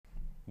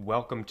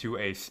Welcome to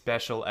a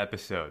special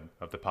episode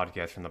of the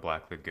podcast from the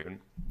Black Lagoon.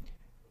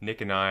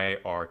 Nick and I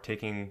are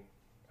taking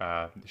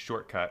the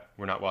shortcut.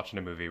 We're not watching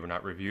a movie. We're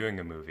not reviewing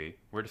a movie.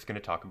 We're just going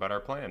to talk about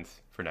our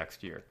plans for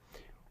next year,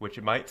 which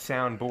might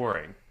sound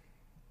boring,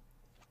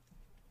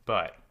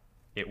 but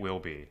it will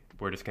be.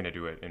 We're just going to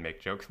do it and make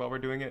jokes while we're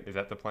doing it. Is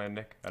that the plan,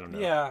 Nick? I don't know.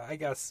 Yeah, I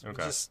guess.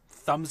 Okay. Just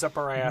thumbs up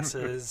our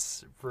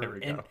asses for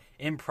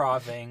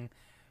improving.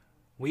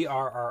 We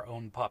are our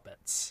own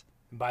puppets.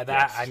 By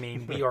that, Yes. I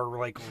mean we are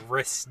like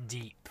wrist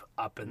deep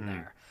up in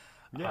there.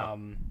 Yeah.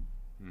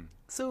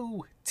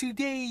 So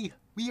today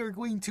we are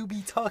going to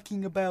be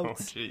talking about Oh,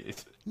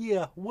 jeez.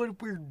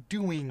 what we're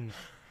doing.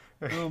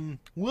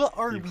 What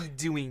are we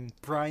doing,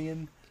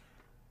 Brian?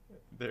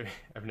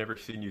 I've never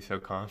seen you so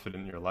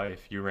confident in your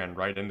life. You ran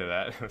right into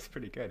that. That's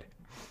pretty good.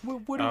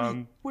 What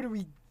are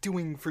we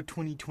doing for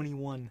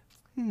 2021?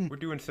 We're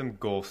doing some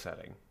goal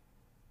setting.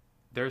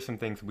 There are some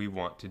things we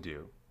want to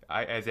do.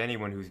 As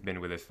anyone who's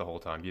been with us the whole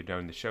time, you've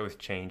known the show has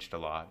changed a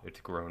lot.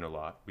 It's grown a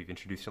lot. We've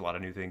introduced a lot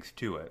of new things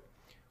to it.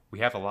 We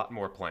have a lot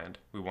more planned.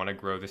 We want to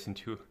grow this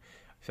into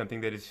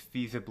something that is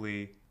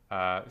feasibly,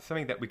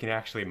 something that we can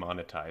actually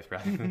monetize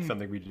rather than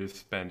something we just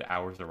spend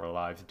hours of our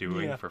lives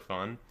doing for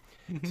fun.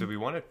 So we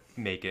want to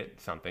make it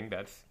something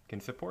that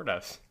can support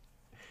us.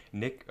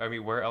 Nick, I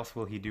mean, where else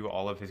will he do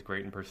all of his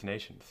great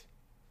impersonations?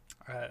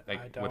 I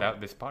don't.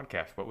 Without this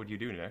podcast, what would you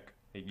do, Nick?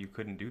 You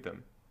couldn't do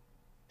them.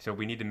 So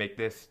we need to make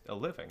this a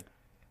living.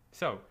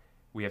 So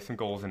we have some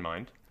goals in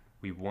mind.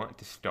 We want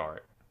to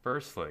start,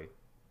 firstly,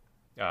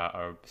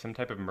 some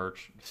type of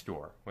merch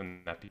store when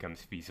that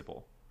becomes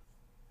feasible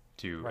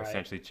to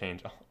essentially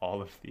change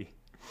all of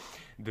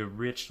the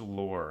rich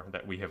lore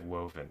that we have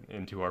woven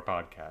into our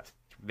podcast.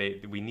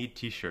 We need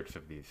T-shirts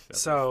of these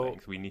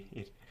things. We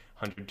need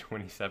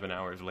 127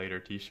 hours later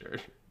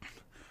T-shirt.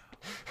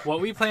 What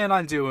we plan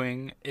on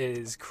doing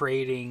is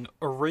creating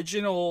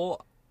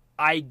original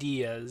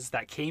ideas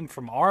that came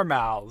from our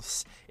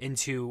mouths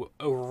into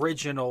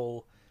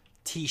original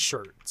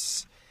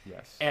T-shirts.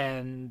 Yes.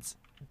 And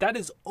that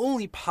is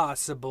only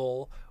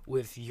possible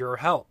with your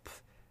help.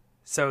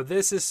 So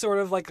this is sort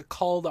of like a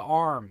call to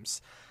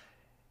arms.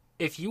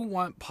 If you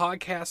want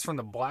podcasts from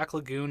the Black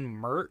Lagoon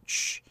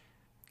merch,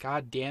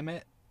 god damn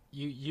it,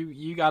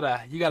 you gotta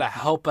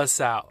help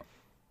us out.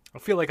 I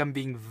feel like I'm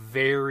being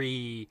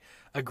very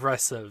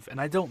aggressive,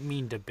 and I don't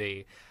mean to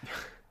be.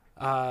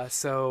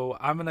 So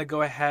I'm gonna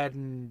go ahead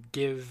and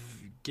give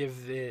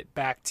it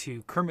back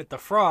to Kermit the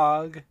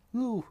Frog.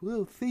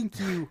 Ooh, thank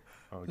you.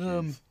 Oh,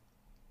 jeez.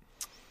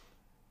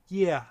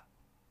 Yeah.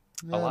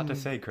 A lot to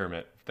say,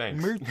 Kermit.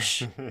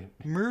 Thanks.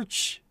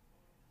 Merch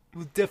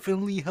will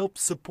definitely help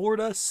support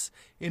us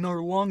in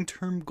our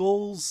long-term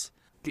goals.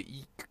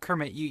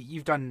 Kermit,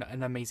 you've done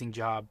an amazing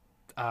job.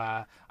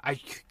 I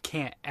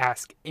can't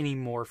ask any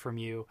more from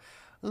you.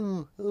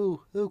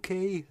 Oh,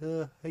 okay.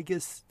 I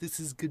guess this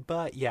is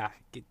goodbye. Yeah,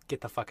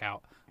 get the fuck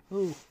out.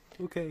 Oh,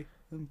 okay.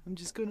 I'm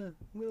just gonna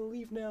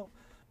leave now.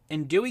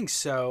 In doing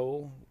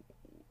so,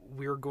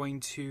 we're going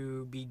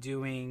to be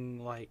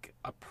doing like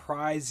a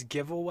prize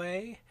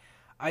giveaway.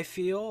 I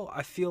feel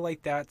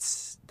like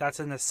that's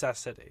a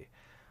necessity.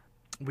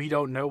 We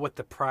don't know what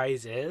the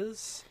prize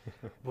is.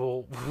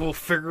 We'll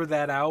figure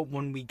that out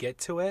when we get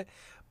to it,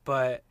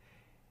 but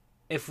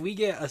if we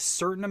get a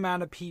certain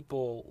amount of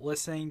people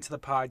listening to the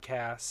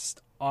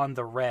podcast on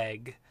the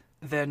reg,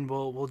 then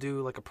we'll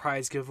do like a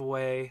prize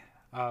giveaway.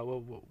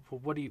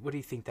 What do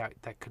you think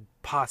that could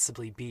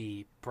possibly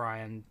be,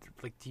 Brian?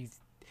 Like, do you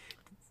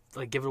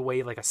like give it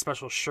away like a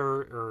special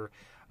shirt or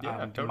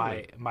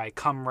totally. my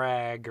cum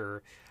rag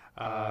or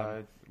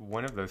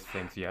one of those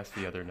things, yes.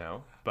 The other,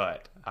 no.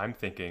 But I'm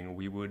thinking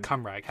we would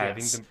cum rag.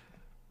 having Yes. them.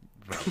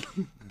 Right.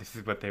 This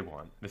is what they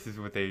want. This is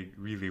what they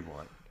really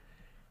want.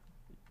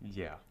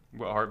 Yeah.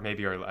 Well,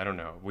 I don't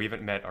know. We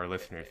haven't met our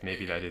listeners.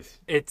 Maybe that is.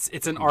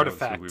 It's an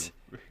artifact.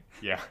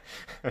 Yeah.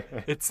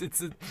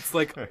 It's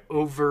like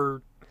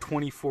over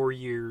 24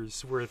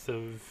 years worth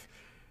of.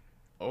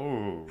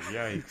 Oh,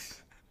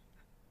 yikes.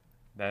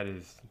 That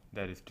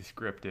is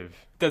descriptive.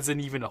 Doesn't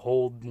even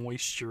hold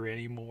moisture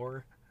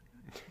anymore.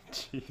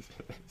 Jesus.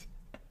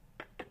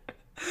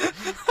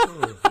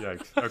 Oh,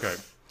 yikes. Okay.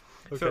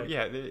 So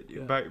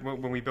but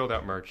when we build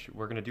out merch,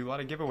 we're gonna do a lot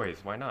of giveaways.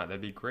 Why not?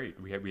 That'd be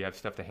great. We have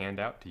stuff to hand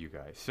out to you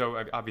guys.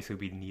 So obviously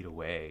we need a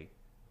way.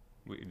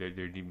 There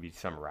need to be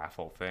some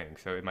raffle thing.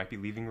 So it might be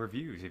leaving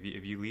reviews. If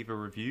you leave a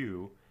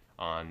review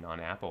on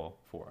Apple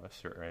for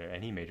us or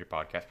any major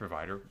podcast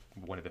provider,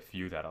 one of the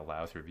few that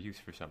allows reviews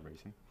for some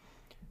reason,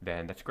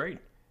 then that's great.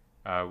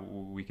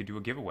 We could do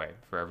a giveaway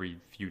for every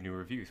few new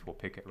reviews. We'll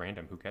pick at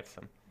random who gets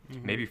them.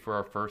 Mm-hmm. Maybe for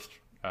our first.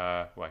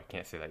 Well, I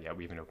can't say that yet.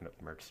 We haven't opened up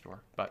the merch store,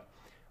 but.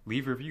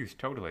 Leave reviews,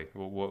 totally.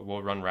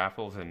 We'll run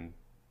raffles and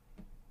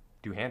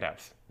do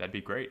handouts. That'd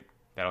be great.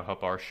 That'll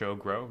help our show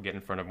grow, get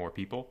in front of more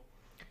people.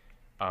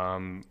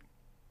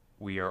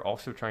 We are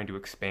also trying to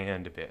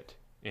expand a bit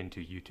into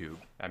YouTube.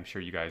 I'm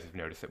sure you guys have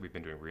noticed that we've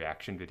been doing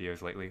reaction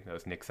videos lately. That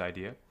was Nick's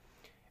idea.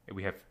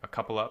 We have a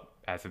couple up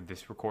as of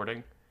this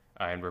recording,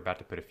 and we're about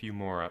to put a few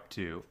more up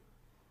too.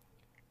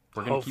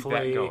 We're going to keep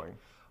that going.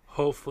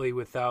 hopefully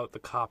without the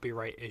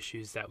copyright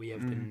issues that we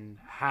have been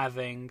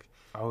having.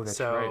 Oh, that's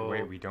right.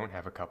 Wait, we don't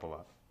have a couple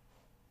up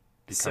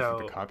because of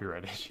the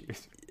copyright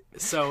issues.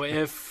 So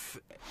if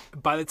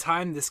by the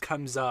time this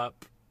comes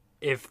up,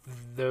 if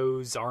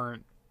those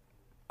aren't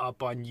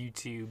up on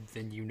YouTube,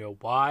 then you know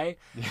why.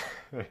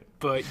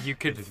 But you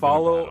could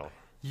follow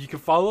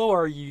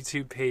our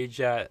YouTube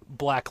page at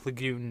Black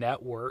Lagoon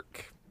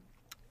Network.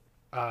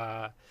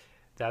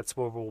 That's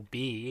where we'll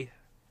be,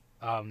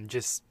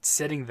 just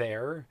sitting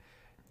there,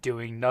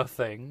 doing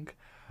nothing,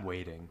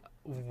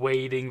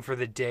 waiting for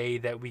the day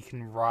that we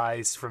can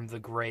rise from the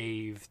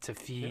grave to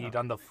feed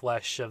on the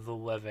flesh of the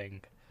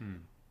living.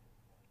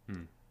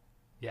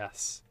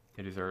 Yes.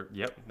 It is our.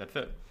 Yep, that's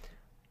it.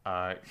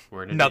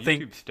 We're into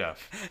Nothing, YouTube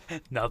stuff.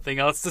 Nothing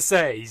else to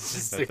say.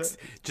 He's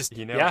just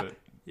he nailed it.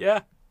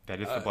 Yeah.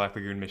 That is the Black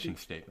Lagoon mission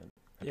statement.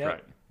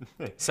 That's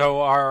right.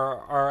 So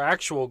our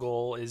actual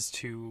goal is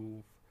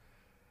to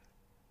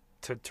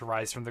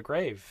rise from the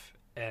grave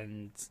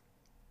and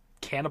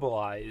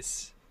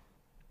cannibalize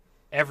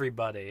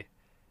everybody.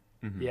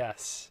 Mm-hmm.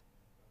 Yes.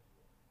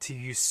 To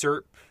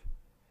usurp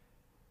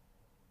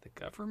the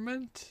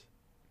government?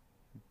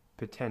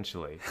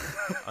 Potentially.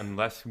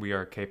 Unless we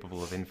are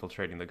capable of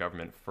infiltrating the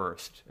government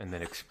first and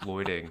then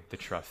exploiting the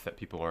trust that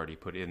people already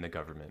put in the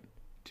government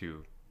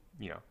to,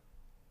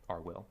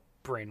 our will.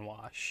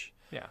 Brainwash.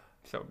 Yeah.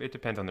 So it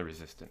depends on the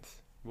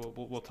resistance.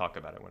 We'll talk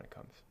about it when it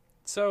comes.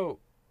 So,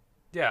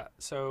 yeah.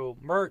 So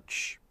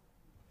merch,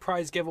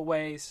 prize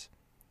giveaways.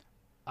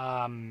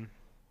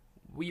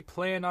 We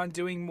plan on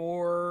doing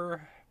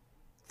more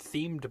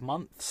themed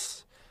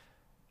months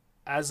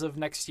as of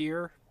next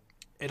year.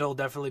 It'll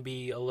definitely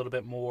be a little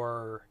bit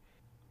more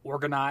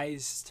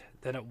organized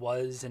than it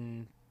was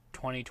in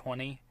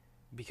 2020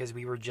 because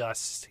we were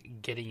just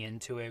getting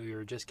into it. We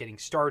were just getting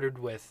started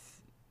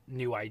with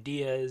new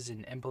ideas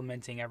and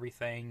implementing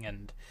everything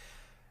and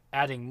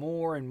adding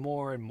more and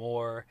more and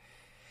more.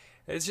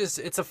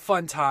 It's a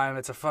fun time.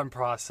 It's a fun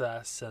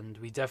process. And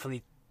we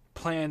definitely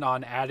plan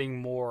on adding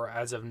more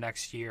as of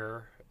next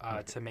year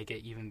to make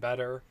it even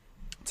better,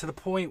 to the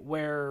point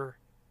where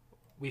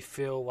we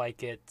feel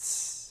like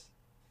it's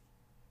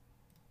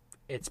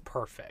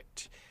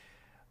perfect.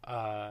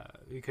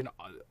 We can.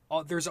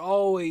 There's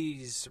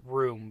always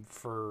room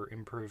for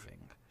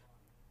improving.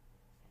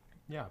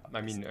 Yeah,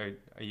 I mean,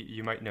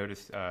 you might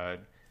notice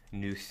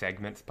new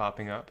segments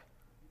popping up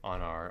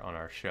on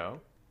our show.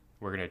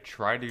 We're gonna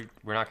try to.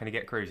 We're not gonna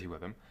get crazy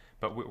with them,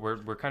 but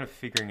we're kind of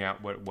figuring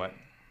out what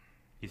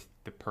is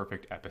the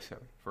perfect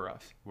episode for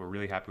us. We're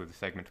really happy with the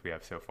segments we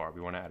have so far.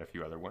 We want to add a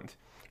few other ones.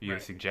 If you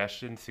have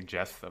suggestions,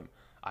 suggest them.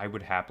 I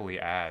would happily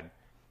add.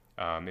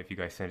 If you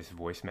guys send us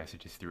voice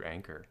messages through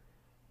Anchor,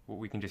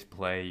 we can just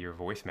play your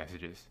voice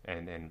messages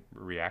and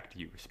react to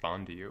you,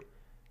 respond to you,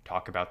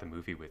 talk about the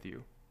movie with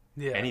you,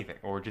 anything,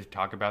 or just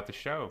talk about the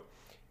show,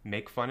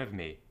 make fun of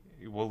me.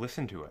 We'll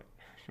listen to it,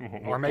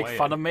 or make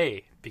fun of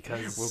me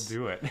because we'll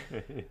do it.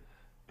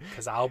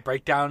 Because I'll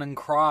break down and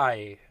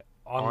cry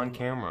on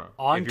camera.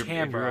 On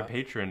camera. If you're a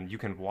patron, you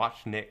can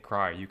watch Nick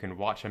cry. You can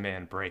watch a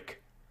man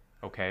break.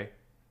 Okay.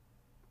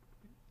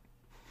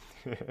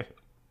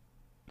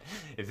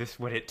 Is this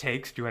what it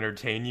takes to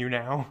entertain you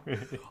now?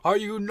 Are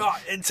you not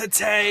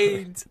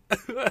entertained?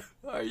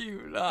 Are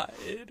you not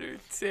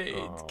entertained?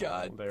 Oh,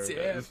 God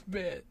damn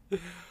it.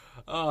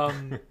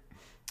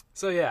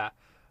 So yeah.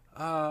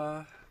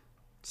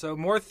 So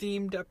more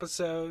themed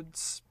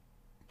episodes.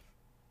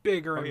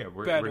 Bigger and better.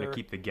 We're going to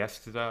keep the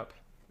guests up.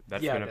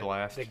 That's been a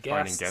blast.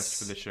 Finding guests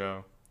for the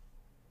show.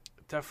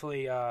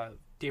 Definitely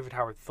David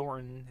Howard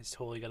Thornton is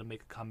totally going to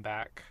make a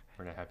comeback.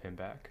 We're going to have him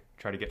back.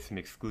 Try to get some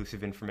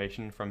exclusive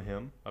information from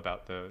him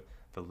about the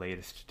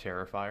latest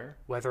Terrifier.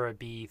 Whether it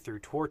be through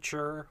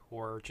torture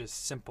or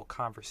just simple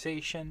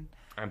conversation.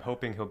 I'm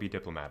hoping he'll be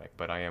diplomatic,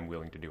 but I am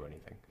willing to do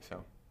anything.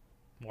 So,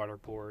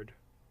 waterboard.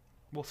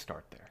 We'll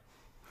start there.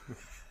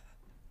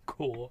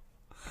 Cool.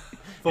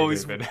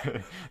 Thanks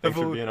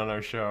for being on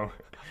our show.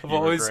 I've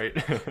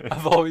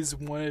always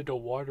wanted to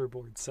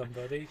waterboard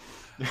somebody.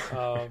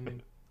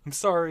 I'm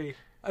sorry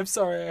I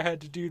had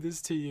to do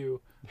this to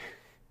you.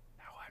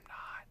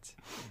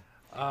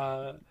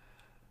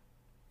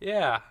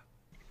 Yeah.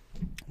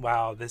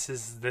 Wow, this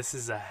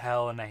is a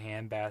hell in a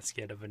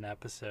handbasket of an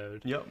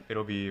episode. Yep,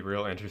 it'll be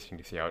real interesting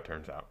to see how it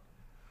turns out.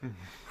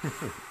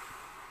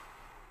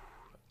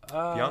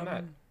 Beyond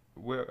that,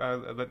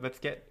 let's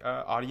get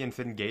audience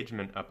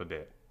engagement up a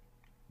bit.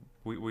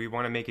 We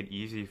want to make it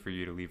easy for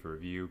you to leave a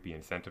review, be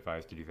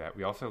incentivized to do that.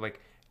 We also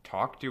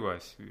talk to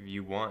us if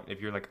you want. If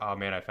you're like, oh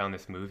man, I found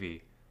this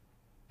movie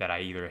that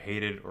I either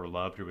hated or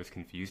loved or was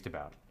confused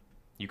about.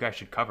 You guys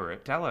should cover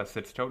it. Tell us.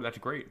 That's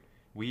great.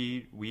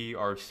 We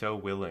are so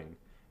willing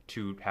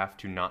to have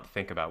to not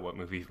think about what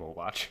movies we'll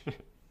watch.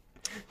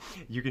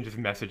 You can just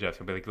message us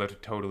and be like, let's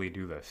totally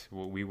do this.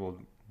 We'll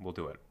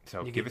do it.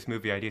 So give us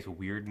movie ideas,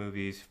 weird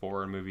movies,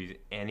 foreign movies,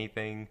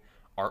 anything,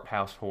 art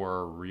house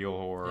horror, real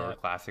horror,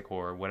 classic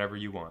horror, whatever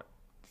you want.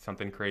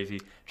 Something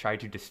crazy. Try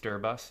to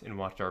disturb us and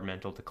watch our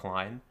mental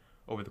decline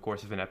over the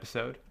course of an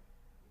episode.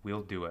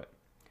 We'll do it.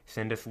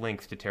 Send us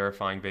links to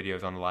terrifying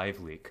videos on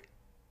LiveLeak.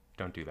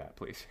 Don't do that,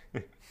 please.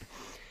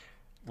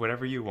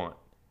 Whatever you want.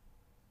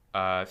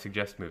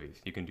 Suggest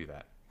movies. You can do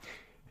that.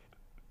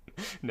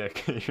 Nick,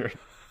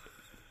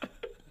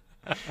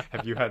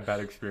 have you had bad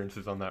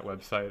experiences on that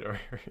website?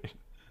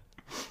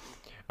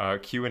 Or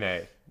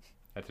Q&A.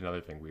 That's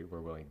another thing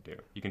we're willing to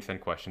do. You can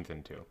send questions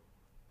in too.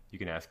 You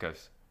can ask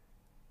us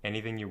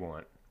anything you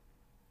want.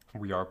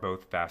 We are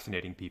both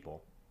fascinating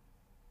people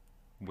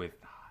with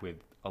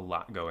a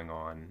lot going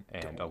on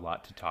and a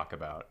lot to talk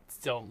about.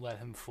 Don't let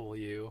him fool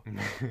you.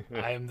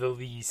 I am the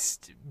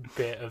least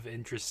bit of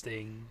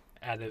interesting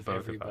out of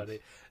both everybody.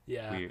 Of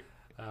yeah.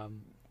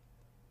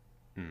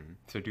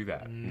 So do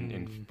that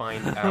and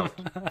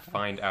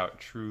find out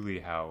truly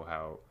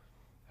how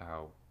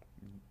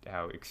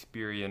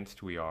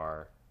experienced we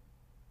are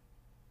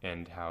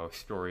and how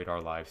storied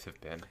our lives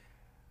have been.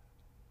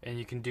 And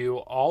you can do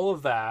all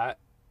of that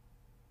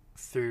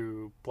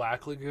through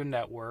Black Lagoon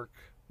Network,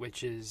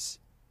 which is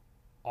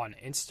on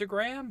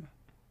Instagram,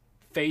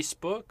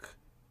 Facebook,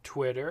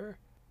 Twitter,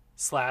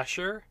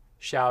 Slasher.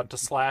 Shout out to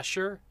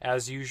Slasher,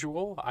 as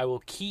usual. I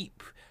will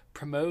keep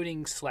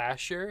promoting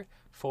Slasher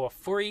for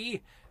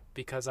free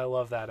because I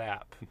love that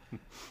app.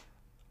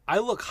 I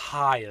look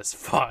high as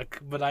fuck,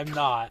 but I'm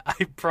not.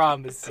 I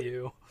promise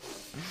you.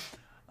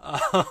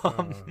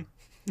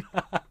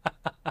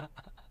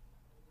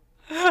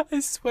 I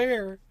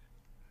swear.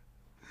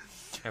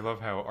 I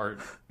love how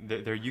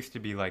there used to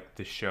be like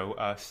the show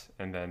us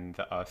and then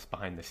the us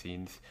behind the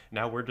scenes.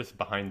 Now we're just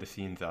behind the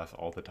scenes us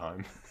all the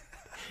time.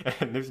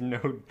 And there's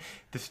no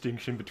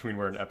distinction between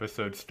where an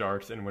episode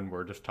starts and when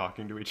we're just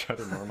talking to each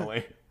other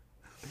normally.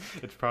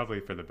 It's probably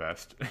for the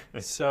best.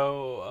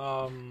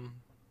 So,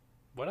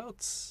 what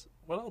else?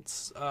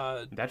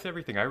 That's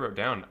everything I wrote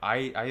down.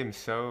 I am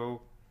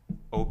so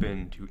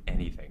open to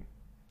anything.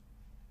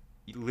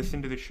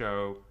 Listen to the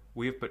show.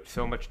 We have put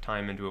so much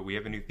time into it. We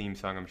have a new theme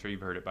song. I'm sure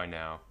you've heard it by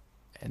now.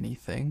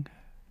 Anything?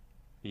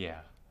 Yeah.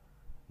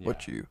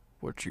 Would you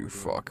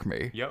fuck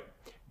me? Yep.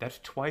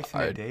 That's twice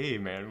in a day,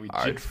 man.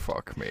 I'd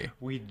fuck me.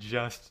 We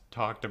just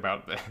talked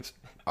about this.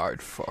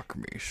 I'd fuck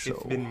me so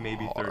It's been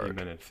maybe hard. 30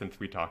 minutes since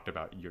we talked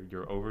about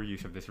your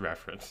overuse of this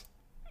reference.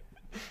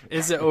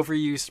 Is it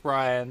overused,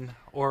 Brian?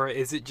 Or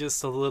is it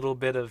just a little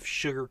bit of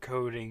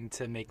sugarcoating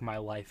to make my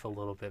life a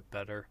little bit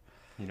better?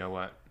 You know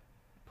what?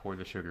 Pour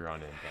the sugar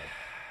on in, bud.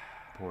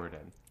 Pour it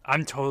in.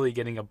 I'm totally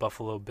getting a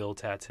Buffalo Bill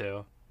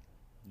tattoo.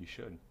 You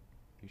should.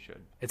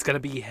 It's going to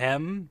be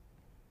him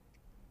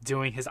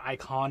doing his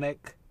iconic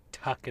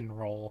tuck and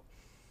roll.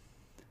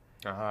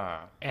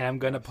 Ah. And I'm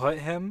going to put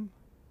him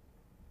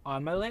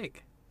on my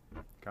leg.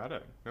 Got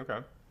it. Okay.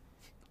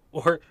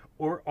 Or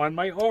on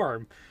my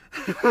arm.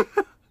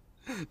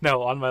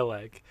 No, on my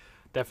leg.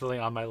 Definitely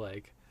on my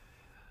leg.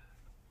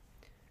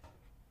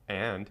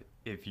 And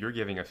if you're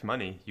giving us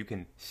money, you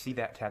can see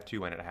that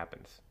tattoo when it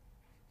happens.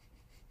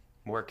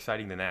 More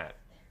exciting than that,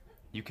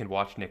 you can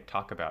watch Nick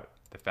talk about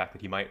the fact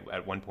that he might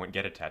at one point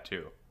get a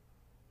tattoo.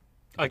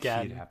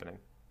 Again. See it happening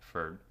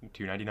for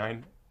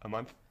 $2.99 a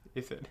month.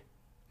 Is it?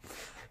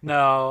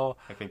 No,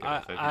 I think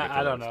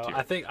I don't know.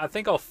 I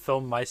think I'll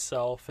film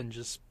myself and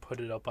just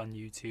put it up on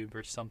YouTube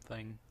or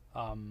something.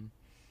 I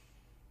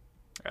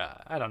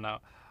don't know.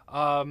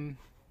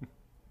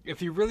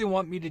 If you really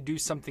want me to do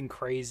something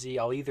crazy,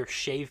 I'll either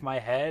shave my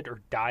head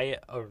or dye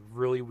it a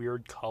really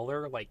weird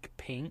color, like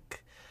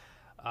pink.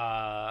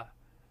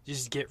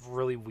 Just get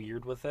really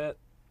weird with it.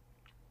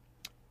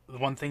 The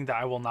one thing that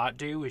I will not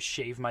do is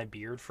shave my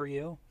beard for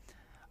you.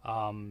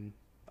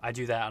 I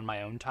do that on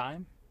my own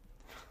time.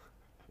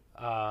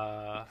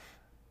 And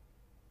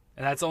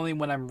that's only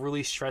when I'm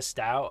really stressed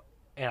out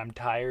and I'm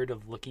tired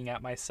of looking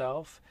at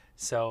myself.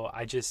 So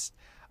I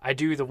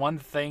do the one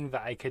thing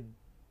that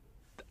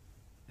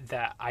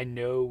I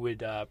know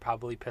would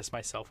probably piss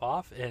myself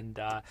off and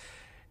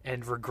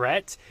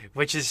regret,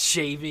 which is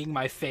shaving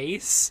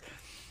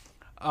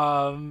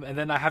and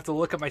then I have to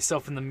look at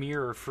myself in the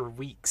mirror for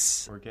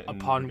weeks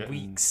upon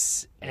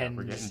weeks. Yeah, and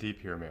we're getting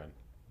deep here, man.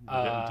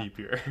 We're getting deep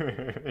here.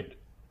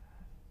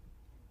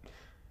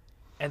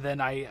 And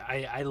then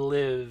I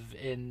live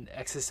in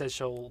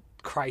existential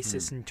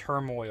crisis and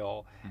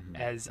turmoil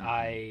as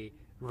I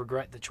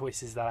regret the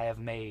choices that I have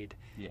made.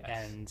 Yes.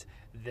 And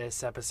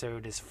this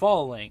episode is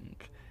falling.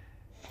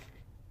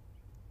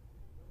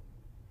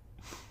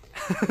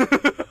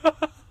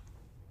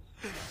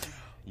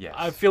 Yes.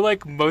 I feel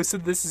like most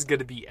of this is going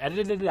to be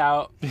edited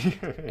out,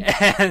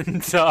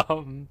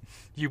 and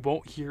you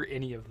won't hear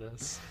any of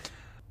this.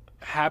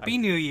 Happy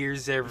New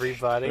Year's,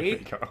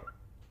 everybody.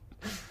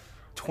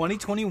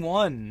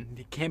 2021.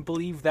 You can't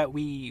believe that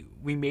we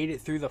made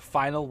it through the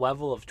final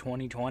level of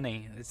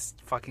 2020. It's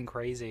fucking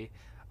crazy.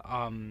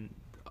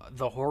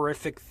 The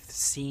horrific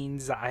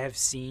scenes that I have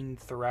seen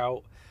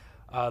throughout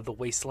the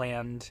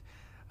wasteland,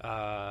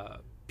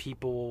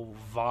 people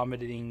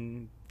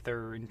vomiting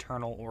their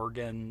internal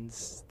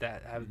organs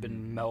that have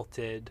been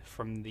melted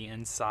from the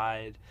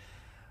inside.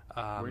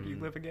 Where do you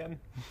live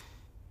again?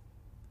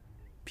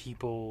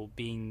 People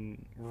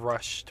being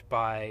rushed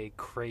by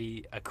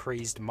a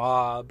crazed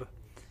mob.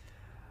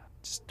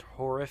 just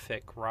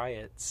horrific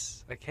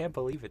riots. I can't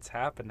believe it's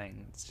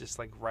happening. It's just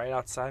like right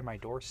outside my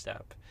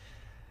doorstep.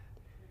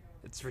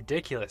 It's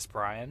ridiculous,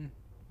 Brian.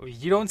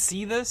 You don't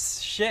see this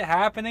shit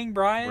happening,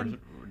 Brian?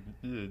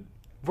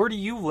 Where do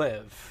you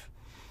live?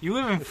 You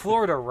live in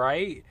Florida,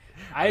 right?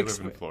 I live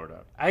in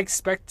Florida. I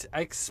expect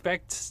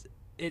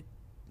it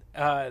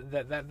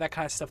that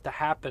kind of stuff to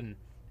happen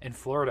in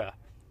Florida.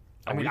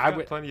 I mean, we've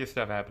got plenty of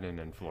stuff happening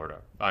in Florida.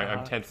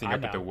 I'm tensing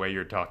up at the way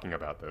you're talking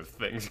about those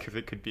things because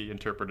it could be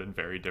interpreted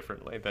very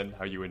differently than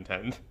how you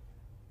intend.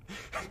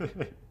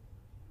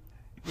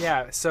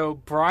 Yeah, so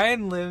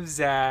Brian lives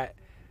at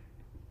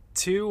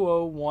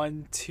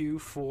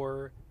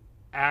 20124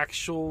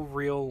 Actual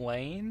Real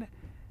Lane.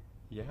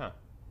 Yeah.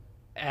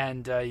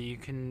 And you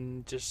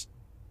can just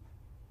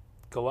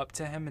go up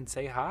to him and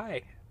say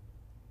hi.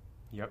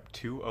 Yep,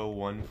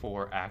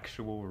 2014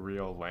 Actual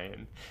Real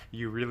Lane.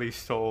 You really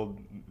sold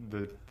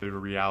the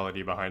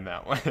reality behind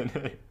that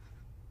one.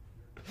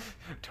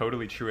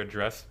 Totally True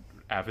Address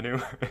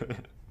Avenue.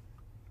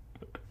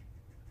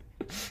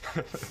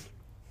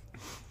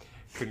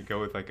 Couldn't go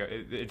with like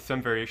it's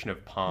some variation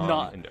of Palm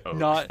and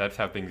Oaks. That's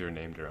how things are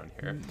named around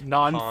here.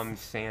 Palm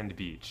Sand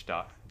Beach.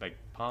 Like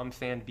Palm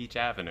Sand Beach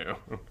Avenue.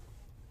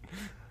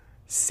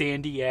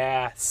 Sandy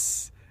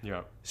ass.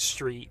 Yeah.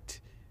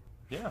 Street.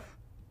 Yeah.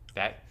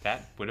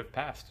 That would have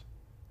passed.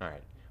 All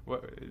right.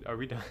 What are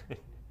we done?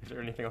 Is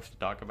there anything else to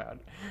talk about?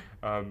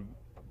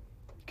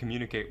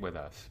 Communicate with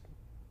us.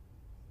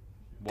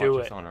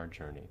 Watch us on our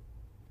journey.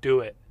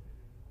 Do it.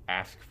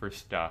 Ask for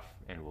stuff,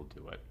 and we'll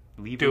do it.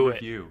 Leave a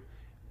review.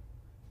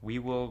 We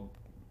will.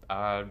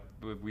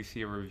 We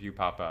see a review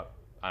pop up.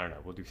 I don't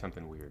know. We'll do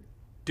something weird.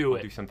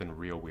 We'll do something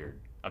real weird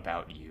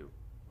about you.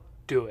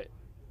 Do it.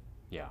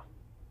 Yeah.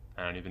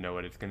 I don't even know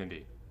what it's gonna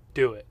be.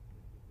 Do it.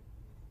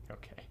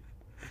 Okay.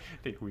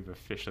 I think we've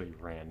officially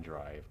ran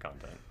dry of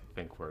content. I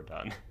think we're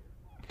done.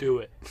 Do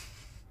it.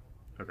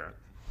 Okay.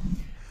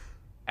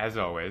 As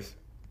always,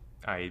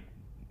 I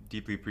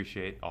deeply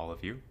appreciate all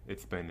of you.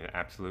 It's been an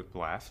absolute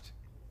blast.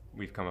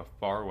 We've come a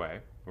far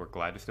way. We're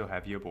glad to still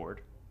have you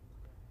aboard.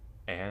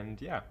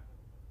 And yeah,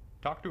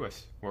 talk to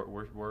us.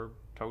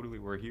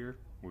 We're here.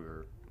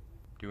 We're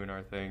doing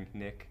our thing.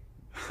 Nick,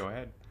 go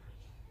ahead.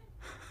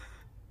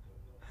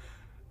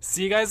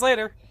 See you guys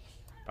later.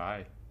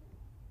 Bye.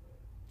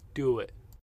 Do it.